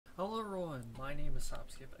Hello everyone, my name is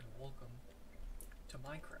Hopskip and welcome to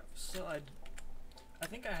Minecraft. So I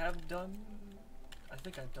think I've done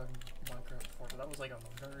Minecraft before, but that was like a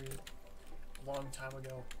very long time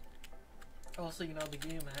ago. Also, you know, the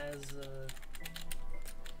game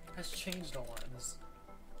has changed a lot in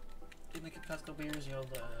the past couple years. You know,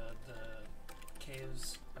 the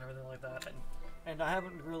caves and everything like that, and I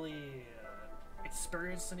haven't really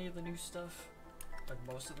experienced any of the new stuff. Like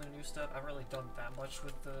most of the new stuff, I haven't really done that much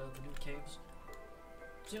with the new caves.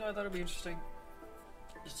 So, you know, I thought it'd be interesting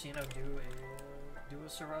just to, you know, do a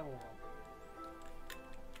survival world.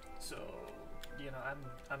 So, you know,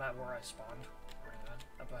 I'm at where I spawned.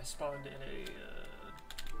 I spawned in a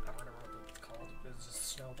I don't know what it's called. It's just a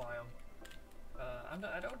snow biome.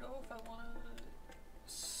 I don't know if I want to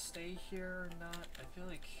stay here or not. I feel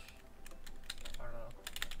like I don't know.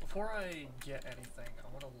 Before I get anything, I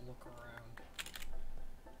want to look around.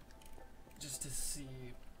 Just to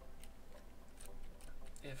see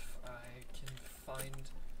if I can find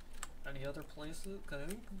any other places. Cause I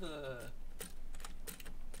think the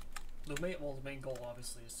main goal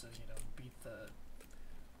obviously is to, you know, beat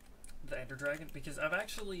the Ender Dragon, because I've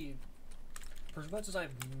actually, for as much as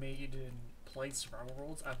I've made and played survival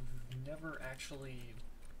worlds, I've never actually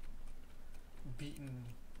beaten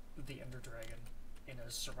the Ender Dragon in a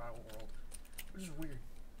survival world, which is weird.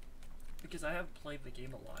 Because I have played the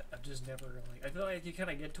game a lot, I've just never really. I feel like you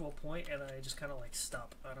kind of get to a point and I just kind of like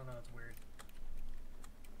stop. I don't know, it's weird.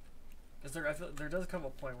 Cause I feel there does come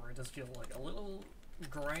a point where it does feel like a little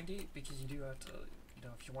grindy, because you do have to, you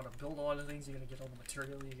know, if you want to build a lot of things, you gotta get all the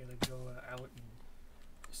material, you gotta go out and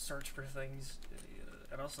search for things,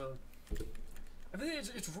 and also, I think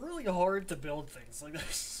it's really hard to build things. Like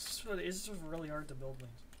it's just really hard to build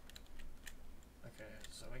things. Okay,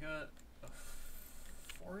 so we got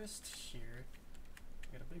forest here.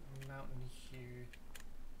 We got a big mountain here.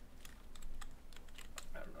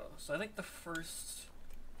 I don't know. So I think the first,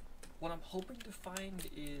 what I'm hoping to find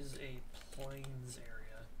is a plains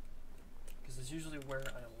area, because it's usually where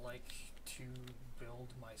I like to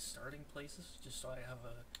build my starting places, just so I have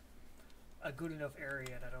a good enough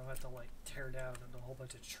area and I don't have to like tear down a whole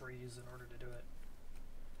bunch of trees in order to do it.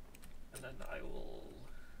 And then I will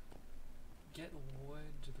get wood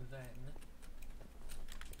then.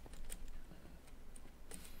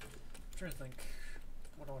 I'm trying to think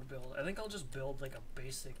what I want to build. I think I'll just build like a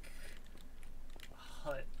basic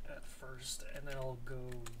hut at first, and then I'll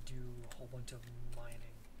go do a whole bunch of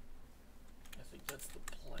mining. I think that's the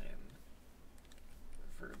plan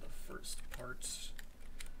for the first part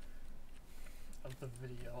of the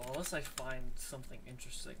video, unless I find something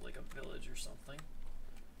interesting like a village or something,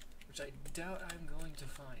 which I doubt I'm going to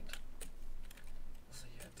find. So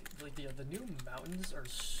yeah, like the new mountains are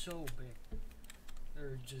so big.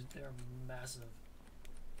 They're massive.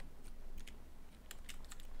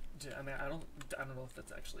 I mean, I don't know if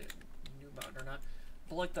that's actually a new mountain or not,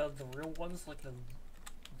 but like the real ones, like the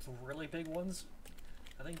really big ones,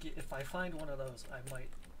 I think if I find one of those, I might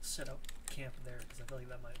set up camp there, because I feel like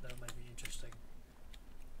that might be interesting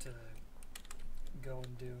to go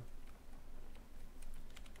and do.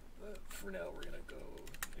 But for now, we're gonna go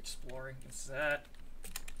exploring instead.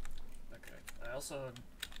 Okay, I also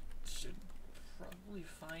should probably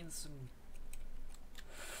find some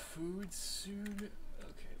food soon.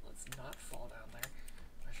 Okay, let's not fall down there.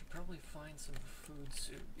 I should probably find some food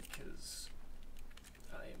soon, because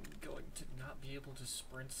I am going to not be able to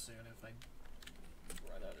sprint soon if I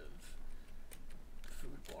run out of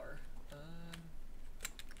food bar.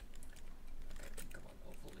 Okay, come on,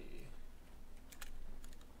 hopefully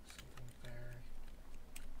something there.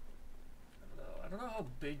 I don't know how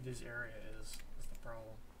big this area is. That's the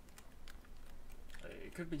problem.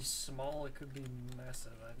 It could be small, it could be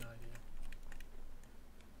massive, I have no idea.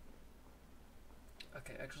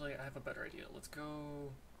 Okay, actually, I have a better idea. Let's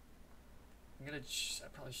go. I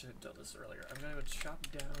probably should have done this earlier. I'm gonna go chop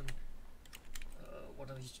down one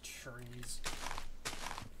of these trees,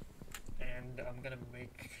 and I'm gonna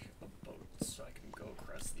make a boat so I can go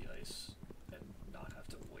across the ice and not have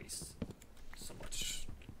to waste so much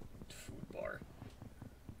food bar.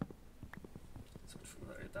 So much food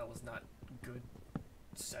bar. That was not good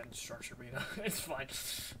sentence structure, but you know, it's fine.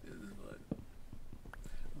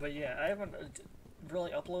 But yeah, I haven't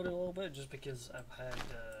really uploaded a little bit, just because I've had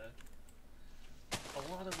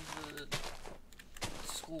a lot of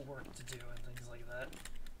schoolwork to do and things like that.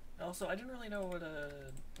 Also, I didn't really know what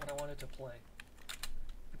I wanted to play,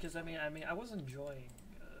 because I mean I was enjoying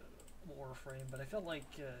Warframe, but I felt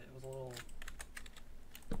like it was a little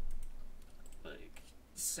like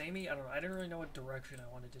samey. I don't know. I didn't really know what direction I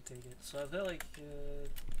wanted to take it, so I felt like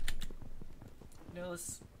you know,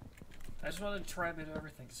 let's I just want to try a bit of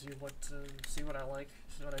everything, see what I like,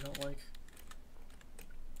 see what I don't like.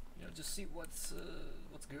 You know, just see what's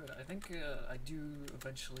good. I think I do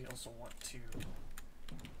eventually also want to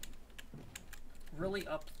really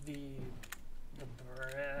up the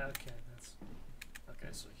okay, that's okay.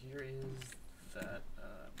 So here is that.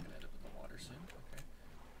 I'm gonna end up in the water soon. Okay.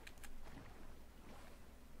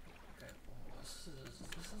 Okay. Well, this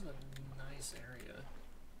is a nice area.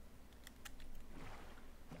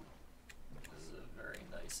 This is a very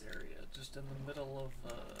nice area, just in the middle of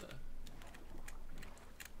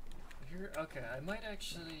here. Okay, I might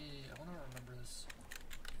actually. I want to remember this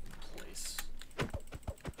place.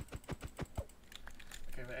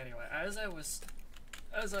 Okay, but anyway, as I was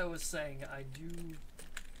saying, I do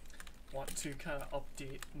want to kind of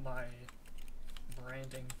update my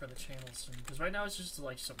branding for the channel soon, because right now it's just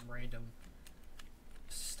like some random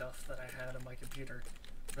stuff that I had on my computer.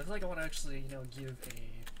 But I feel like I want to actually, you know, give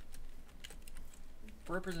a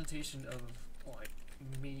representation of like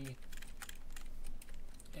me,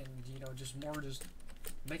 and you know, just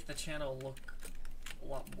make the channel look a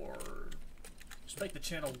lot more. Just make the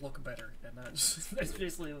channel look better, and that's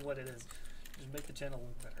basically what it is. Just make the channel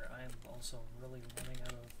look better. I am also really running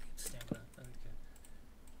out of stamina. Okay.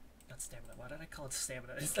 Not stamina. Why did I call it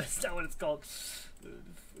stamina? That's not what it's called.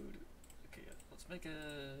 Food. Okay, let's make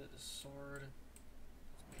a sword.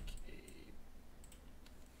 Let's make a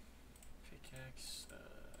pickaxe. I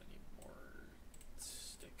need more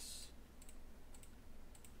sticks.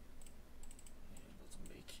 And let's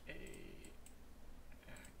make a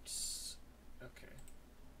axe. Okay.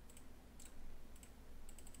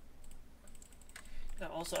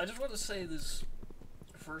 Now, also, I just want to say this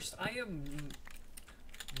first. I am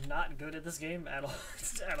not good at this game at all.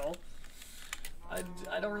 At all. I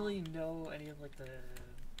don't really know any of like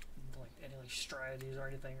any strategies or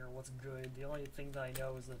anything or what's good. The only thing that I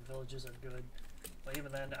know is that villages are good, but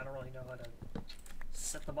even then, I don't really know how to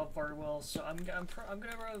set them up very well. So I'm gonna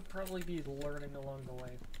probably be learning along the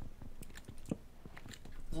way.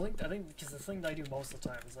 I think because the thing that I do most of the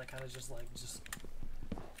time is I kind of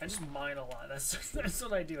I just mine a lot. That's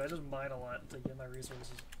what I do. I just mine a lot to get my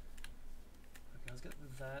resources. Okay, let's get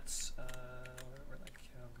that. Where'd that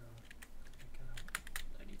cow go?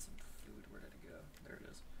 I need some food. Where did it go? There it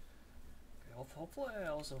is. Okay, hopefully I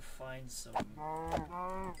also find some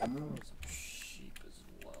sheep as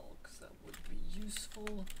well, because that would be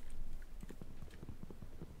useful.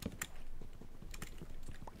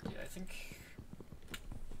 Yeah, I think.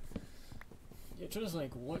 Yeah, just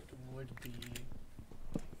like what would be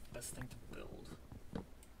best thing to build. Okay,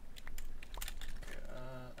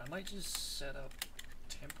 I might just set up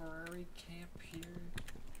temporary camp here.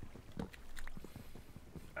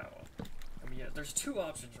 Oh, I mean, yeah, there's two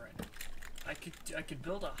options right now. I could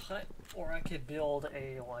build a hut, or I could build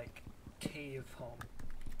a like cave home.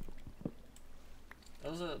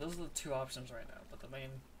 Those are the two options right now. But the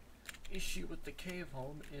main issue with the cave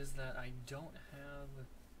home is that I don't have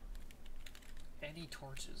any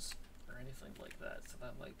torches or anything like that, so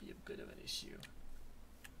that might be a bit of an issue.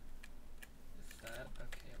 With that,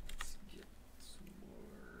 okay, let's get some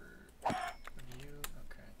more of you.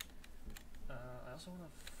 Okay. I also want to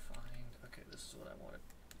find. Okay, this is what I wanted.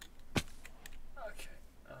 Okay.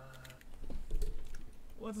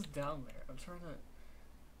 What's down there? I'm trying to.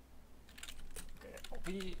 Okay, I'll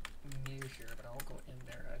be near here, but I won't go in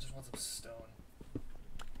there. I just want some stone.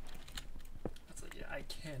 That's like, yeah, I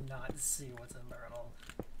cannot see what's in there at all.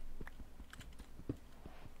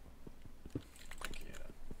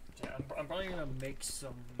 I'm probably gonna make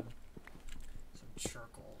some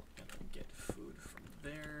charcoal and then get food from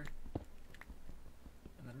there,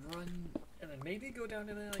 and then run, and then maybe go down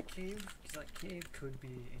to that cave, because that cave could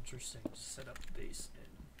be interesting to set up base in.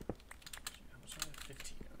 How much do I have?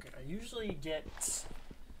 15. Okay, I usually get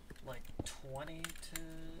like 20 to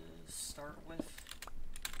start with.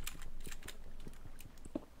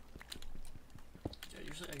 Yeah,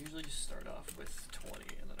 I usually just start off with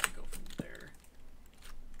 20, and then I go from there.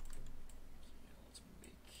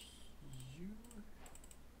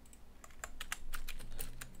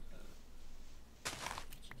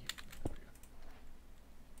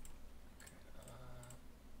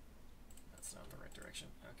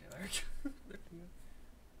 Okay, there we go. There we go.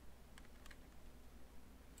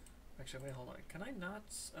 Actually, wait, hold on. Can I not,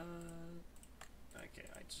 okay,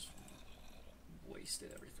 I just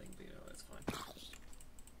wasted everything, but you know, that's fine.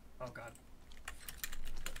 Oh god.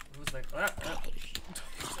 Who's that? Ah!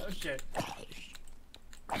 Okay.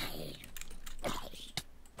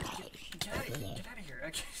 Get out of here.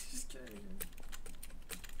 Okay, just get out of here.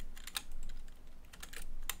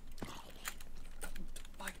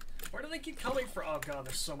 Why do they keep coming for. Oh god,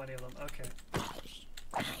 there's so many of them. Okay.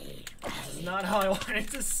 This is not how I wanted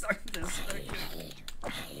to start this.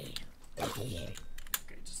 Okay,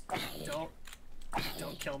 just don't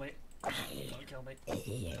kill me. Don't kill me. Don't kill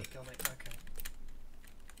me. Okay.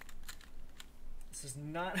 This is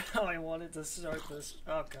not how I wanted to start this.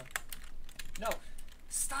 Oh god. No!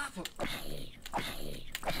 Stop him!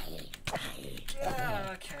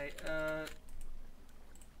 Yeah, okay,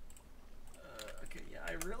 okay, yeah,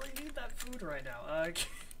 I really need that food right now. Okay.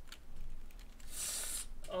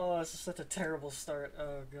 Oh, this is such a terrible start.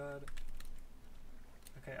 Oh god.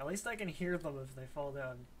 Okay, at least I can hear them if they fall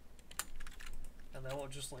down. And they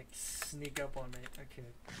won't just, like, sneak up on me. Okay.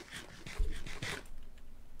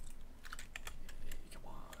 Come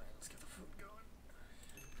on, let's get the food going.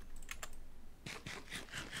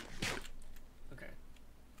 Okay.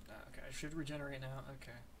 Okay, I should regenerate now.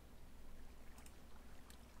 Okay.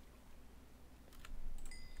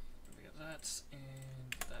 We got that,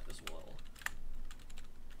 and that as well.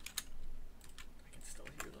 I can still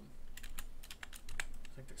hear them. I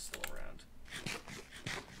think they're still around.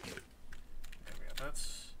 Okay, we got that.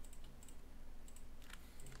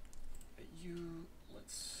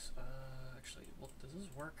 Let's, actually, well, does this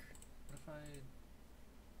work? What if I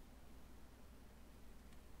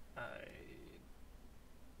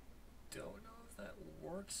don't know if that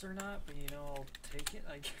works or not, but you know, I'll take it,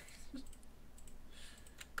 I guess.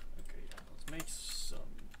 Okay, yeah, let's make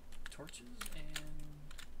some torches and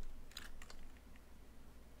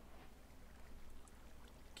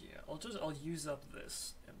yeah, I'll use up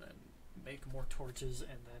this and then make more torches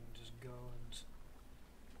and then just go and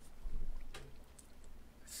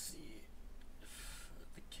see if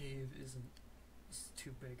the cave is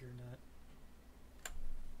too big or not.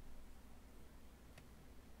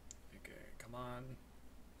 Okay, come on,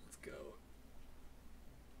 let's go.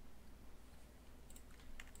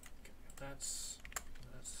 Okay, that's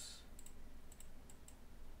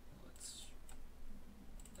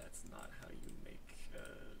not how you make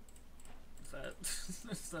that.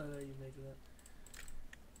 That's not how you make that.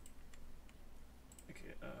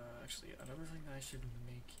 Okay, actually, another thing that I should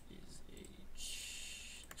make is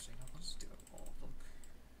actually, no, let's do all of them.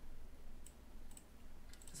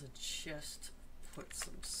 There's a chest, put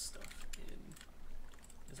some stuff in.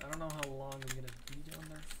 Because I don't know how long I'm gonna be down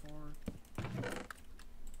there for.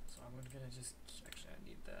 So I'm gonna just, actually I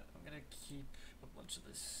need that. I'm gonna keep a bunch of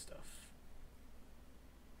this stuff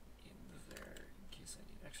in there in case I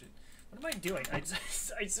need, actually, what am I doing? I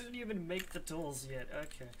didn't even make the tools yet.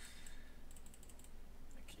 Okay.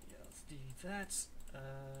 Okay, yeah, let's do that.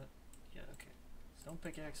 Yeah, okay. Stone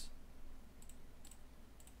pickaxe.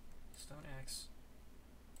 Stone axe.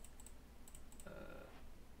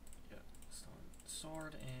 Yeah, stone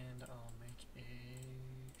sword, and I'll make a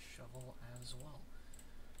shovel as well.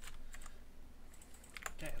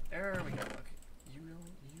 Okay, there we go. Okay, you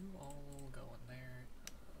all go in there.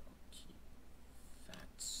 I'll keep that.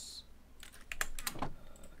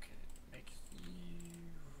 Okay, make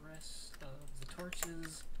the rest of the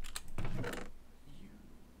torches.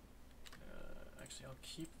 Actually, I'll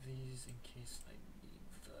keep these in case I need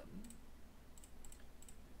them.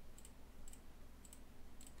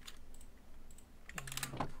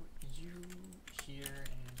 And put you here,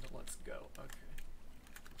 and let's go. Okay.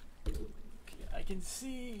 Okay, I can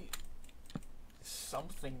see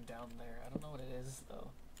something down there. I don't know what it is,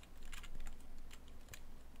 though.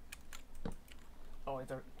 Oh, wait,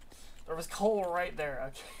 there was coal right there.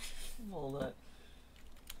 Okay. Hold it.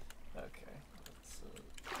 Okay. Let's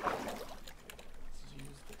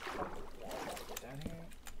use the down here.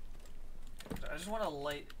 I just want to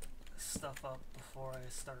light stuff up before I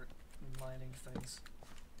start mining things.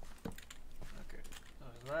 Okay.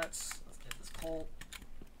 Let's get this coal.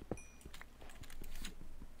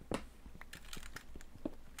 Okay.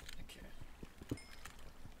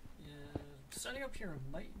 Yeah, starting up here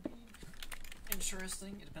might be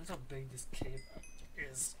interesting. It depends how big this cave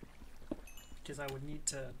is, because I would need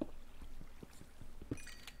to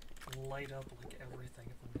light up like everything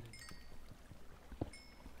if I'm gonna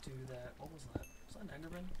do that. What was that? Was that an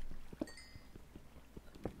Enderman?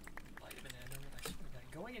 Might have been an Enderman. I swear to God.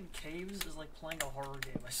 Going in caves is like playing a horror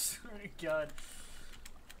game. I swear to God.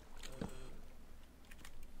 Okay,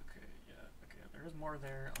 yeah. Okay, there is more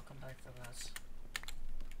there. I'll come back to that.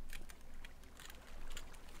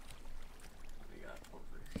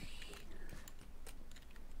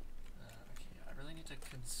 To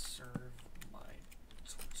conserve my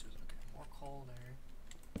torches. Okay, more coal there.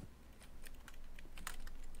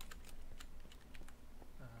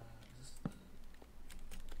 Is this the...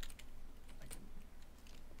 I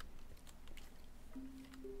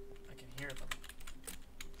can hear them.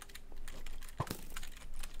 Oh,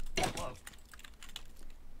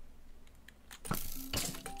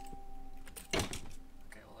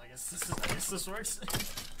 this works.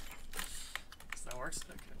 That works?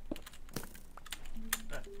 Okay.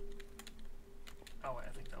 Oh wait,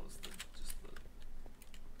 I think that was just the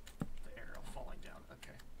arrow falling down.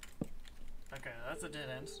 Okay. Okay, that's a dead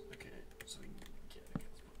end. Okay, so we can get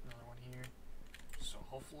let's put another one here. So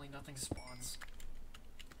hopefully nothing spawns.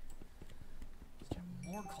 Let's get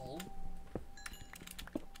more coal.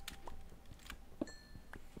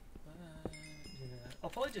 Yeah. I'll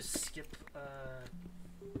probably just skip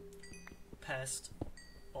past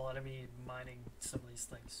a lot of me mining some of these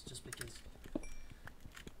things, just because,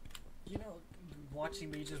 you know, watching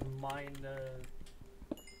me just mine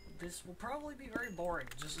this will probably be very boring,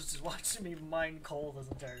 just watching me mine coal this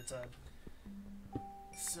entire time.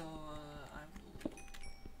 So I will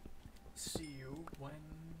see you when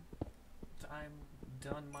I'm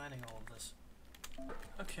done mining all of this.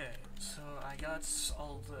 Okay, so I got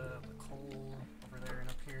all the coal over there and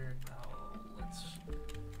up here. Now let's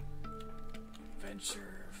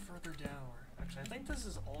venture further down. Actually, I think this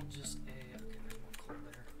is all just a. Okay, there's more coal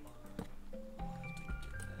there.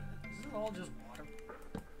 This is all just water.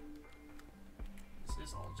 This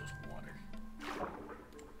is all just water.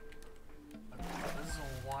 Okay, this is a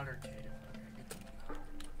water cave. Okay, get to know.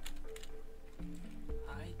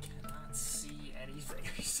 I cannot see anything.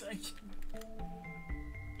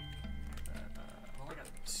 I've only got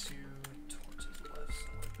 2 torches left, so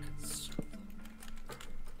I'll conserve them.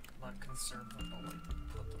 Not conserve them, but like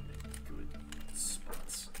put them in good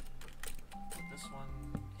spots. Put this one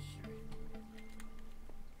here.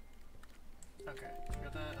 Okay,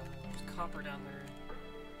 got that. There's copper down there.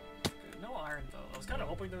 Good. No iron though. I was kind of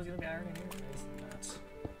hoping there was gonna be iron in here, but there isn't that. So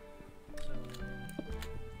yeah.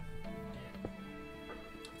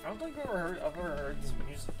 I don't think I've ever heard this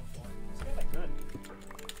music before. It's kind of good.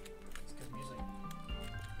 It's good music.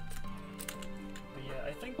 But yeah,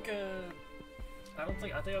 I think I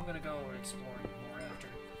think I'm gonna go exploring more after.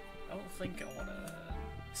 I don't think I wanna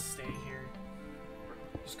stay here.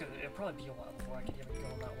 Just cause it'll probably be a while before I can even go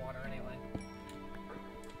in that water anyway.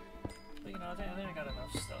 But you know, I think I got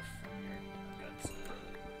enough stuff from here. I've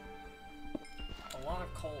got a lot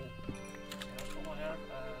of coal. How much coal do I have?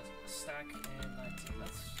 Stack and 19.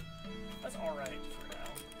 That's alright for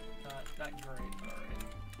now. Not great, but alright.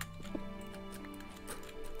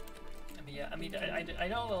 Yeah, I mean, I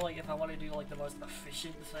know that, like, if I want to do, like, the most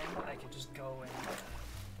efficient thing, I could just go and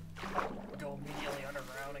go immediately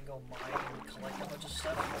underground and go mine and collect a bunch of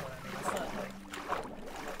stuff, but I mean, it's not, like,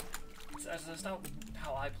 that's not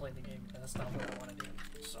how I play the game, and that's not what I want to do.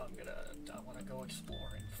 So I want to go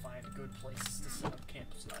explore and find good places to set up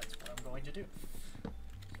camp, so that's what I'm going to do. So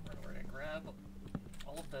we're going to grab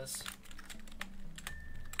all of this.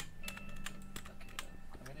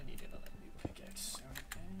 I'm going to need another new pickaxe soon.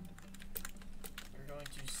 Going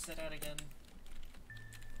to set out again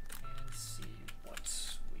and see what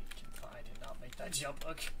we can find and not make that jump.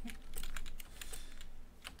 Okay.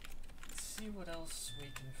 Let's see what else we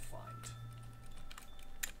can find.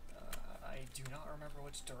 I do not remember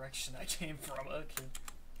which direction I came from. Okay.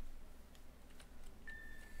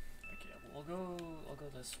 Okay, I'll go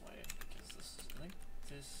this way because I think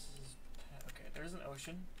this is okay. There's an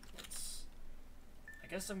ocean. I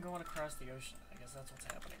guess I'm going across the ocean. I guess that's what's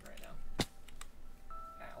happening right now.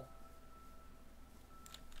 Ow.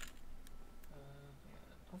 Yeah.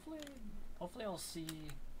 Hopefully I'll see.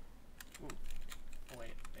 Ooh. Oh,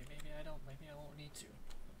 wait. Maybe I don't. Maybe I won't need to.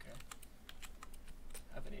 Okay.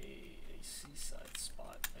 Having a seaside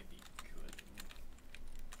spot might be good.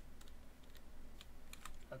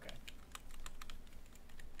 Okay.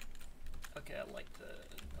 Okay. I like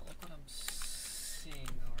what I'm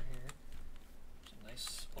seeing over here. It's a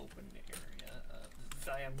nice open area.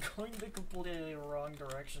 I am going the completely wrong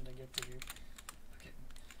direction to get to you. Okay.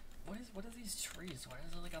 What are these trees? Why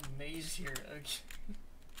is there like a maze here? Okay.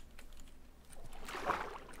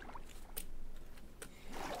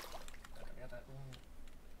 Okay, we got that. Ooh.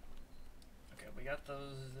 Okay, we got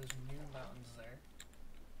those new mountains there.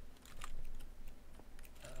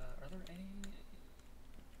 Are there any?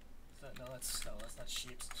 No, that's snow. That's not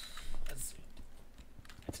sheep.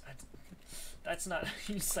 That's not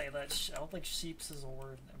how you say that. I don't think sheeps is a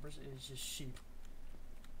word. It's just sheep.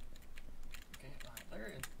 Okay,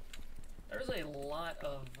 there's a lot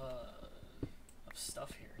of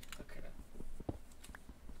stuff here. Okay.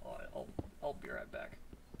 I'll be right back.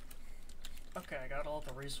 Okay, I got all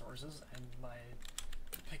the resources and my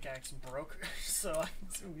pickaxe broke, so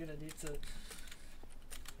I'm gonna need to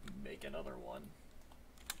make another one.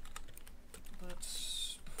 But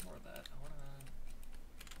before that, I wanna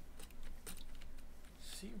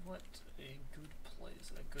see what a good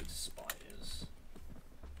place, a good spot is.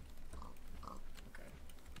 Okay.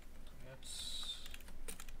 We get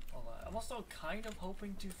all that. I'm also kind of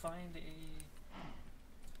hoping to find a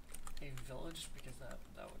village because that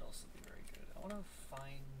would also be very good. I want to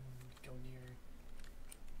go near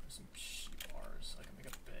where some sheep are so I can make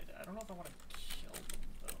a bed. I don't know if I want to kill them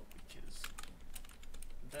though because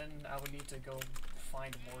then I would need to go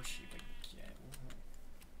find more sheep again.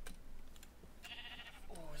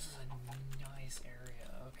 Ooh. Oh, this is a nice area.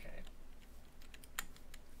 Okay.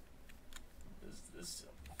 This is a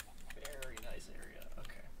very nice area.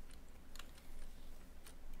 Okay.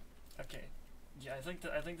 Okay. Yeah, I think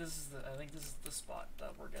this is the spot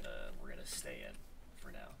that we're gonna stay in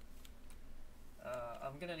for now.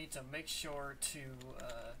 I'm gonna need to make sure to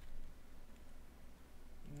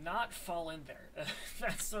not fall in there.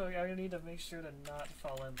 So I'm gonna need to make sure to not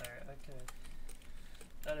fall in there. Okay.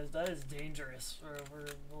 That is dangerous.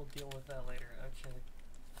 We'll deal with that later. Okay.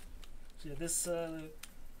 So yeah, this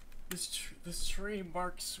tree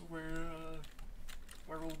marks where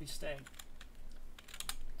we'll be staying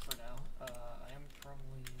for now. I am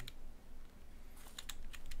probably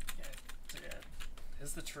yeah.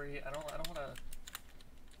 Is the tree? I don't want to.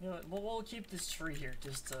 You know, we'll keep this tree here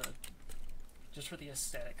just for the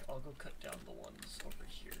aesthetic. I'll go cut down the ones over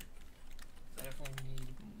here. I definitely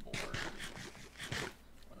need more.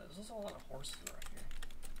 Well, there's also a lot of horses around here.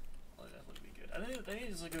 Well, that would be good. I think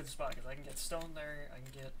this is a good spot because I can get stone there. I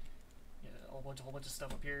can get a whole bunch of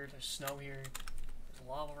stuff up here. There's snow here. There's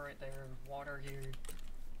lava right there. Water here.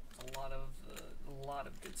 There's a lot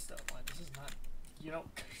of good stuff. Like, this is not you don't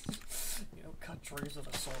cut trees with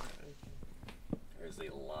a sword. There's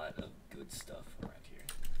a lot of good stuff around here.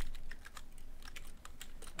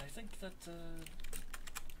 I think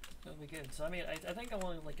that'll be good. So I mean, I think I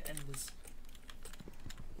want to like end this.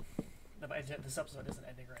 No, this episode isn't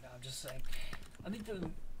ending right now. I'm just saying. I think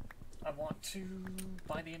I want to,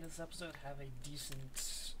 by the end of this episode, have a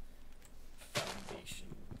decent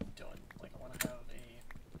foundation done. Like I want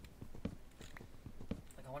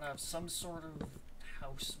to have some sort of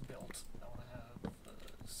house built. I want to have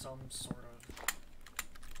some sort of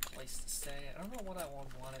place to stay. I don't know what I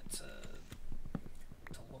want it to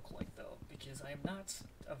look like though, because I am not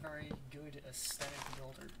a very good aesthetic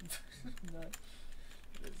builder.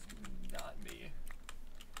 It is not me.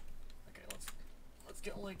 Okay, let's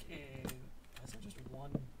get like a. Is there just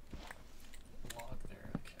one log there?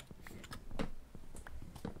 Okay.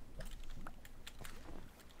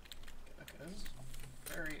 Okay, this is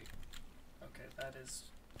very. Okay, that's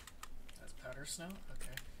powder snow.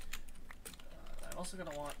 Okay. I'm also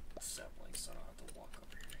gonna want saplings, so I don't have to walk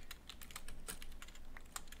over here.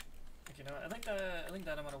 Okay, no, I think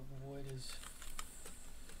that amount of wood is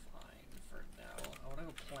fine for now. I want to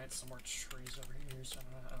go plant some more trees over here, so I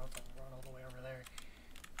don't have to run all the way over there.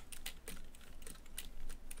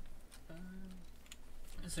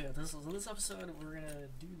 So yeah, this episode we're gonna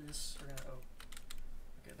do this. We're gonna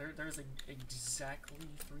okay. There's exactly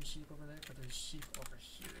 3 sheep over there, but there's sheep over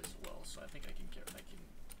here as well. So I think I can kill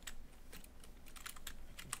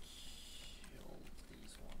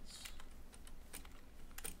these ones.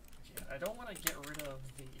 Okay, I don't want to get rid of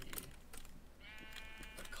the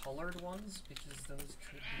colored ones because those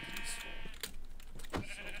could be useful. So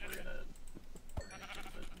we're gonna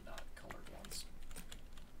get the not colored ones.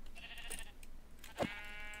 Yeah,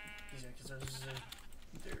 because there's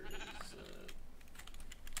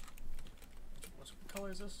what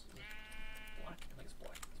color is this? Is it black? I think it's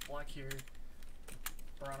black. It's black here,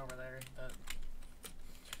 brown over there.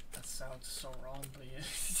 That sounds so wrong, but yeah.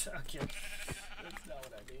 Okay, that's not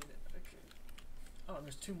what I mean. Okay. Oh, and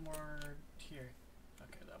there's 2 more here.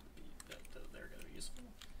 Okay, that would be they're gonna be useful.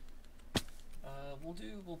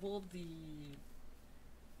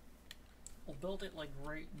 We'll build it like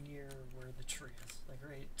right near where the tree is. Like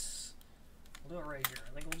we'll do it right here.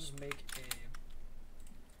 I think we'll just make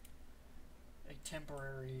a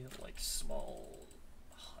temporary like small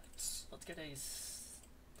hut. Let's get I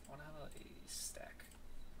wanna have a stack.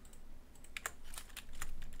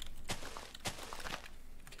 Okay,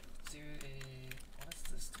 let's do I want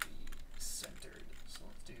this to be centered. So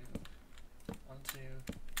let's do 1, 2,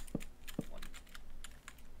 1.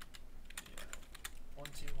 Yeah, 1,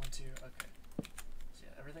 2, 1, 2. Okay. So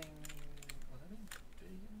yeah, everything. Will that be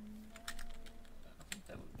big enough? I don't think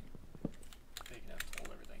that would be big enough to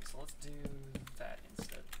hold everything. So let's do that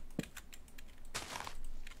instead.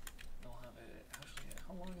 And I'll have it. Actually,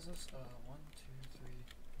 how long is this? 1, 2, 3,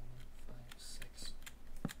 4, 5, 6,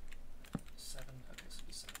 7. Okay, so it'll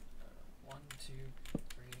be 7. 1, 2, 3,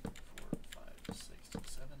 4, 5, 6,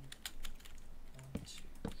 7. 1, 2, 3,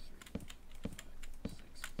 5, 6,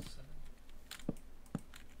 7.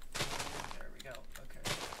 There we go. Okay.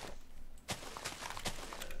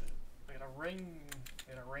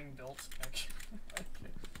 built. Okay.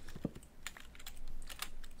 Okay.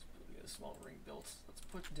 We got a small ring built. Let's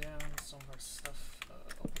put down some of our stuff. I'll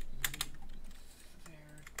put you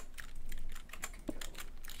there. You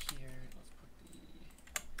can go here. Let's put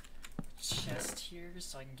the chest here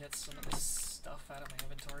so I can get some of this stuff out of my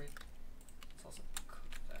inventory. Let's also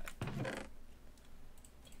cook that.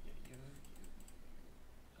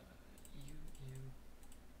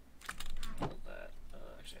 All that.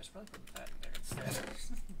 Actually, I should probably put that in there instead.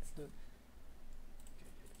 Okay,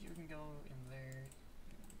 you can go in there.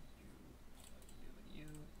 You.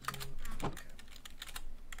 Okay.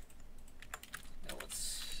 Now I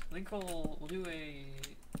think we'll do a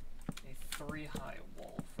 3 high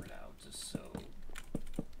wall for now, just so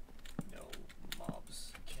no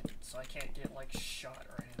mobs can. So I can't get like shot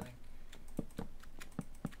or anything.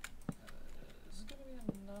 Is it gonna be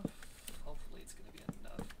enough? Hopefully it's gonna be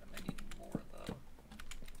enough. I might need more though.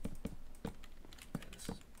 Okay, this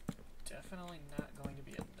is definitely not going to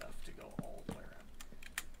be enough to go all the way around.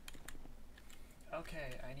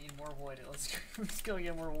 Okay, I need more wood. Let's go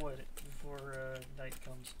get more wood before night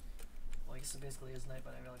comes. Well, I guess it basically is night,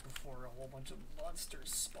 but I mean like before a whole bunch of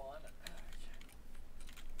monsters spawn. Okay.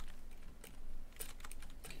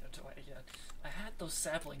 I had those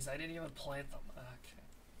saplings. I didn't even plant them. Okay.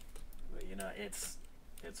 But you know, it's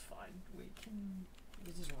fine.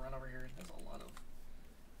 We'll just run over here. There's a lot of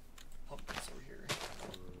pumpkins over here.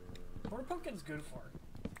 What are pumpkins good for?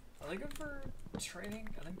 Are they good for trading?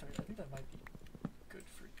 I think that might be good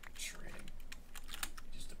for trading.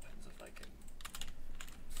 It just depends if I can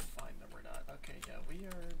find them or not. Okay, yeah, we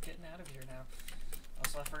are getting out of here now.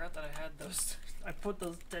 Also, I forgot that I had those. I put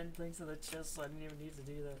those 10 things in the chest, so I didn't even need to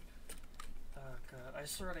do that. Oh god, I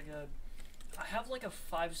swear to god. I have like a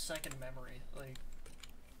 5-second memory. Like,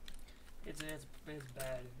 it's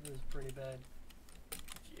bad. It was pretty bad.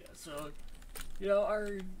 Yeah, so, you know,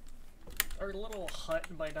 our little hut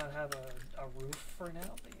might not have a roof for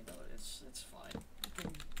now, but you know, it's fine.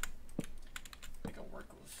 We can work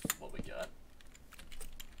with what we got.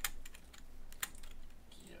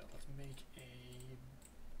 Yeah, let's make a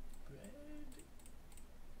bed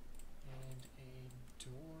and a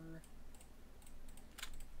door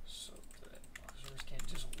so that monsters can't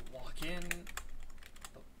just walk in.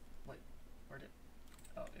 Oh, wait, where did?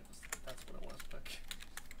 Oh, that's what it was. Okay,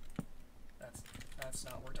 that's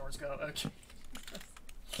not where doors go. Okay.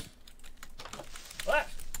 What?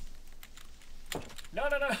 No.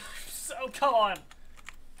 So come on.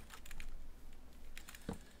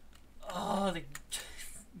 Oh,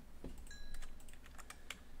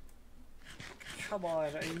 come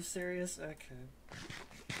on. Are you serious? Okay.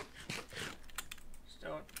 Just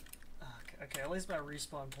don't. Okay. At least my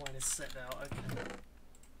respawn point is set now. Okay.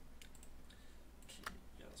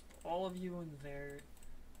 Yeah, let's put all of you in there.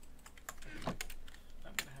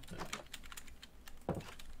 I'm gonna have to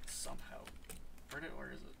somehow. Where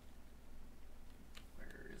is it?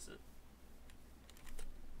 Where is it?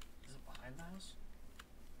 Is it behind the house?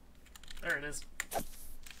 There it is. Okay,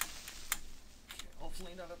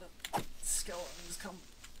 hopefully none of the skeletons come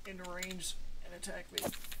into range and attack me.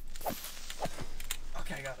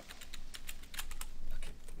 Okay, I got it.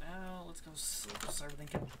 Okay, now let's go sleep so everything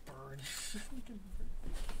can burn.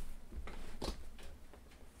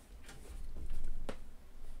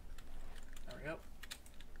 There we go.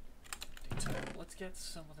 Daytime. Let's get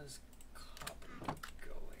some of this copper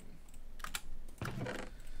going.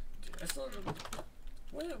 Dude, I still don't.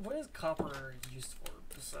 What is copper used for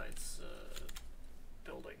besides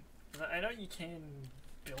building? I know you can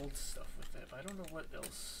build stuff with it, but I don't know what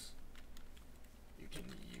else you can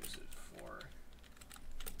use it for.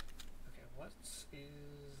 Okay, what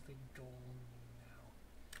is the goal now?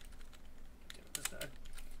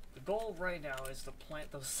 The goal right now is to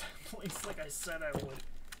plant those saplings like I said I would.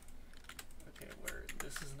 Okay, where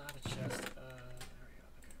this is not a chest. There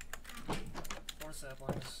we go. Okay, 4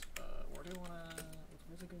 saplings. Where do you wanna?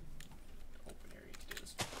 Where's a good open area to do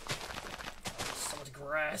this? Oh, there's so much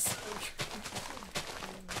grass.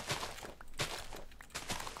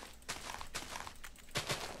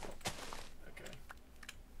 Okay.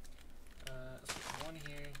 Let's put one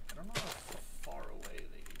here. I don't know how far away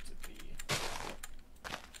they need to be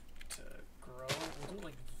to grow. We'll do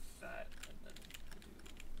like that, and then we'll do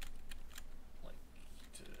like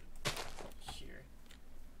to here.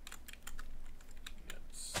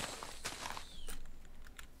 That's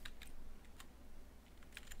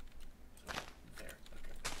there.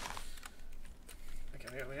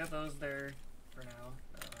 Okay, we have those there for now.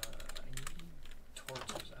 I need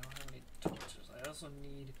torches. I don't have any torches. I also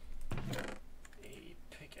need a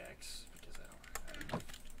pickaxe because I don't have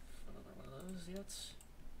another one of those yet.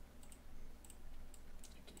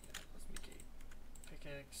 Okay,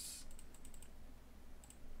 pickaxe.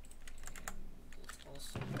 And let's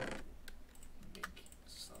also make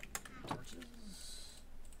some torches.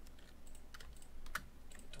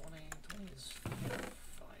 20 is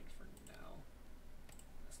fine for now.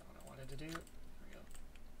 That's not what I wanted to do. There we go.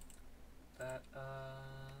 That,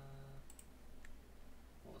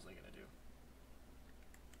 what was I gonna do?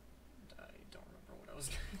 I don't remember what I was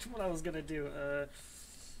what I was gonna do.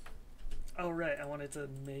 Oh right, I wanted to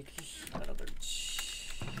make another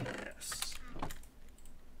chest.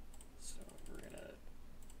 So we're gonna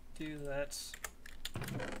do that.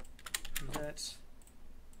 Do that.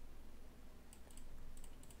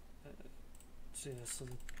 So yeah, so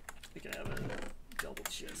we can have a double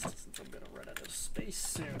chest since I'm gonna run out of space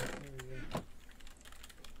soon.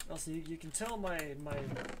 Also, you can tell my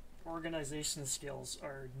organization skills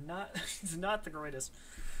are not not the greatest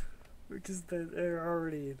because they're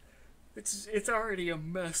already it's already a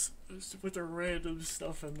mess with the random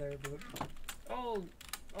stuff in there, but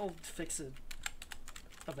I'll fix it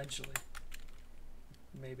eventually,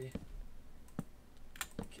 maybe.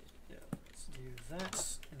 Okay, yeah, let's do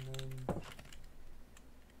that, and then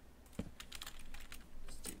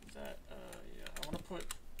let's do that. Yeah, I want to put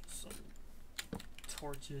some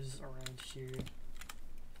torches around here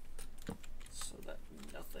so that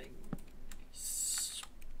nothing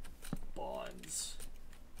spawns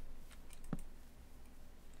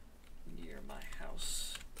near my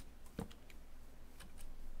house.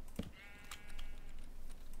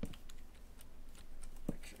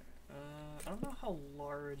 Okay, I don't know how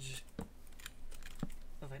large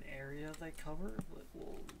of an area they cover, but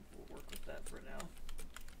we'll work with that for now.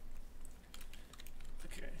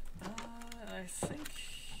 Okay, I think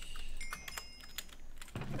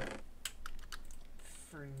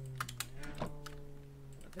for now,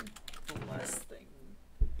 I think the last thing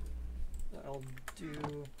that I'll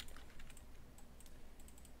do,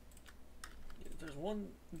 there's one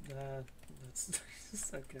that's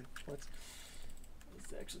okay. Let's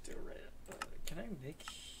actually do it right. Can I make?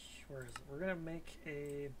 Where is it? We're gonna make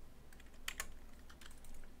a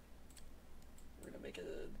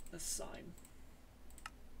sign,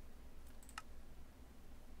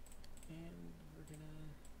 and we're gonna.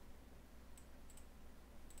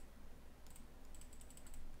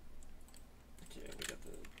 Okay, we got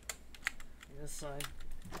the sign,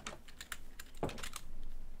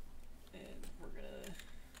 and we're gonna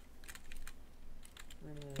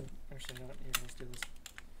actually not here. Let's do this.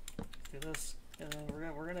 Let's do this, and then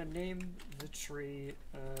we're gonna name the tree.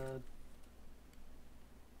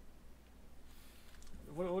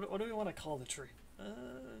 What do we want to call the tree?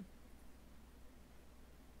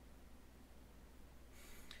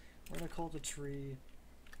 We're gonna call the tree.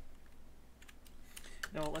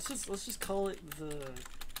 No, let's just call it the.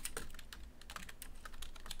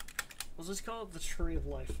 Let's just call it the Tree of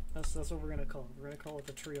Life. That's what we're gonna call it. We're gonna call it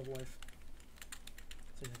the Tree of Life.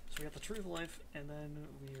 So we got the Tree of Life, and then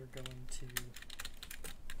we are going to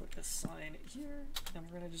put a sign here, and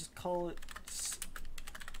we're gonna just call it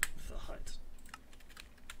the hut.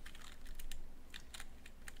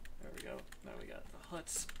 There we go. Now we got the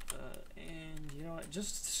huts, and you know what?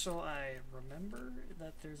 Just so I remember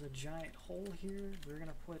that there's a giant hole here, we're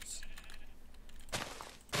gonna put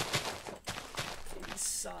a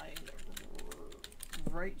sign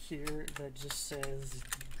right here that just says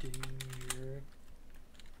danger.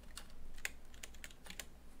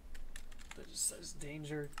 That just says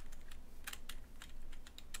danger.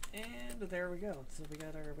 And there we go. So we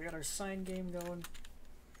got our sign game going.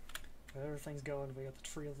 Everything's going. We got the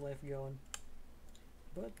Tree of Life going.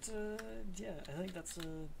 But yeah, I think that's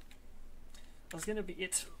gonna be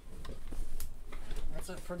it. That's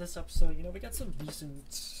it for this episode. You know, we got some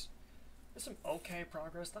decent, some okay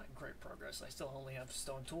progress, not great progress. I still only have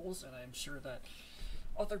stone tools, and I'm sure that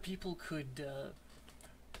other people could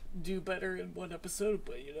do better in one episode.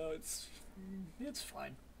 But you know, it's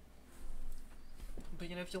fine. But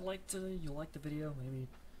you know, if you liked the video, maybe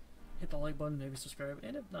hit the like button, maybe subscribe,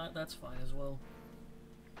 and if not, that's fine as well.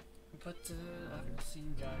 But I will see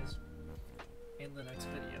you guys in the next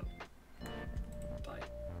video.